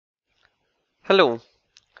Hello,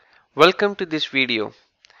 welcome to this video.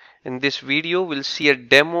 In this video, we'll see a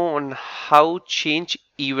demo on how change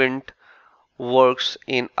event works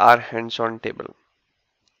in our hands-on table.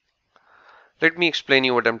 Let me explain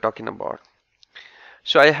you what I'm talking about.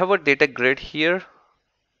 So I have a data grid here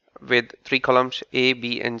with three columns A,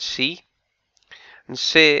 B, and C. And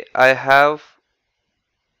say I have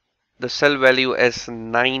the cell value as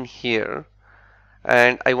 9 here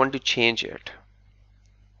and I want to change it.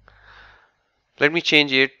 Let me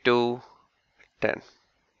change it to 10.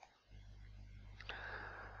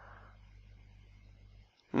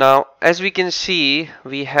 Now, as we can see,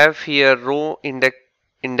 we have here row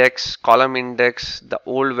index, column index, the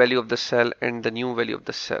old value of the cell and the new value of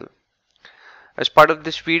the cell. As part of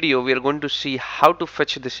this video, we are going to see how to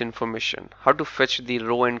fetch this information, how to fetch the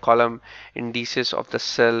row and column indices of the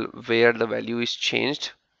cell where the value is changed,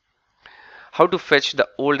 how to fetch the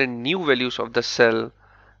old and new values of the cell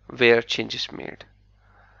where change is made.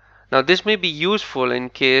 Now, this may be useful in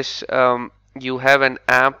case you have an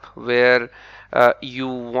app where you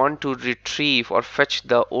want to retrieve or fetch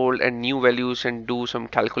the old and new values and do some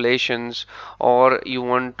calculations, or you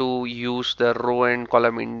want to use the row and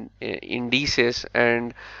column indices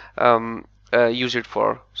and use it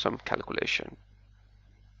for some calculation.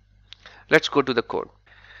 Let's go to the code.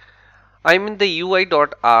 I'm in the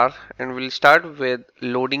ui.R and we'll start with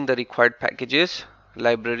loading the required packages: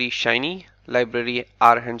 library Shiny, library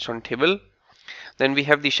R rhandsontable. Then we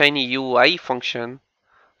have the Shiny UI function,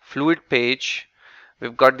 fluid page.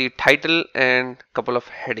 We've got the title and couple of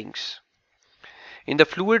headings. In the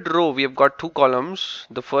fluid row, we have got two columns.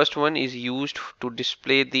 The first one is used to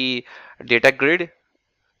display the data grid.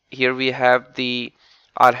 Here we have the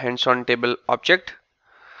R rhandsontable object.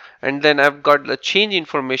 And then I've got the change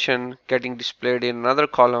information getting displayed in another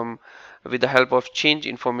column with the help of change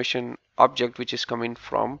information object, which is coming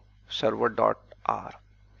from server.r.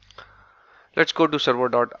 Let's go to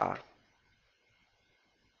server.r.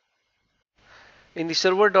 In the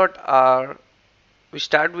server.r, we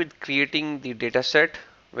start with creating the data set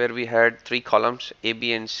where we had three columns A,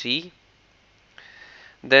 B, and C.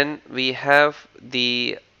 Then we have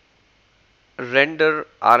the render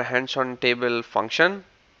R rhandsontable function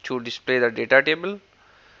to display the data table.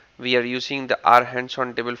 We are using the R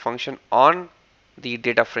rhandsontable function on the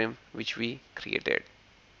data frame which we created.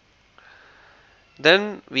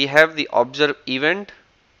 Then we have the observe event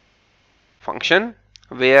function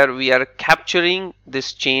where we are capturing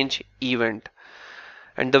this change event.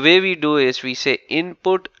 And the way we do is we say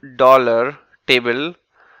input $table.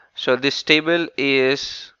 So this table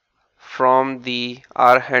is from the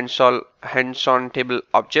R rhandsontable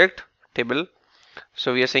object table.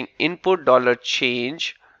 So we are saying input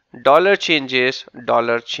 $change, $changes,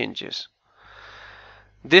 $changes.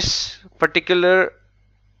 This particular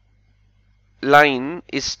line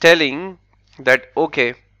is telling that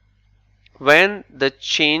okay, when the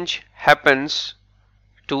change happens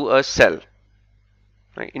to a cell,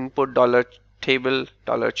 right, input $table,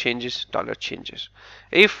 $changes, $changes.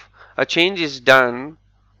 If a change is done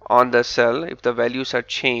on the cell, if the values are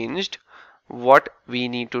changed, what we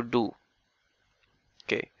need to do?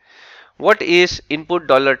 Okay, what is input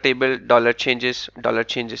 $table, $changes,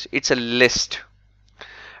 $changes? It's a list.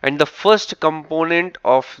 And the first component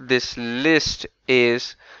of this list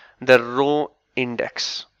is the row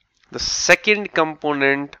index. The second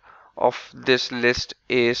component of this list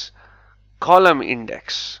is column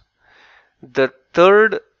index. The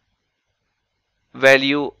third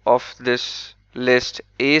value of this list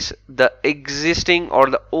is the existing or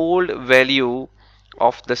the old value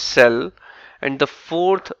of the cell. And the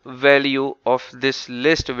fourth value of this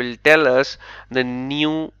list will tell us the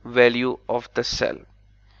new value of the cell.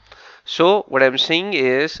 So what I'm saying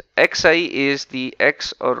is xi is the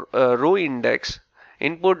x or row index,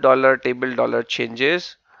 input $table,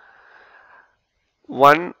 $changes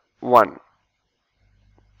 1 1.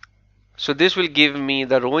 So this will give me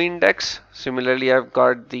the row index. Similarly, I've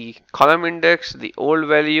got the column index, the old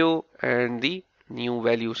value and the new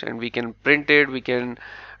values, and we can print it, we can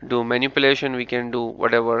do manipulation, we can do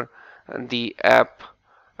whatever the app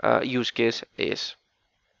use case is.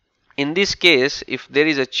 In this case, if there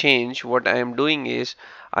is a change, what I am doing is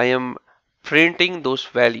I am printing those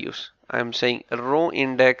values. I am saying row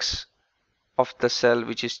index of the cell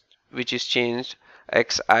which is changed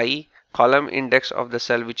xi, column index of the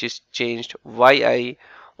cell which is changed yi,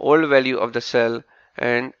 old value of the cell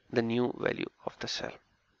and the new value of the cell.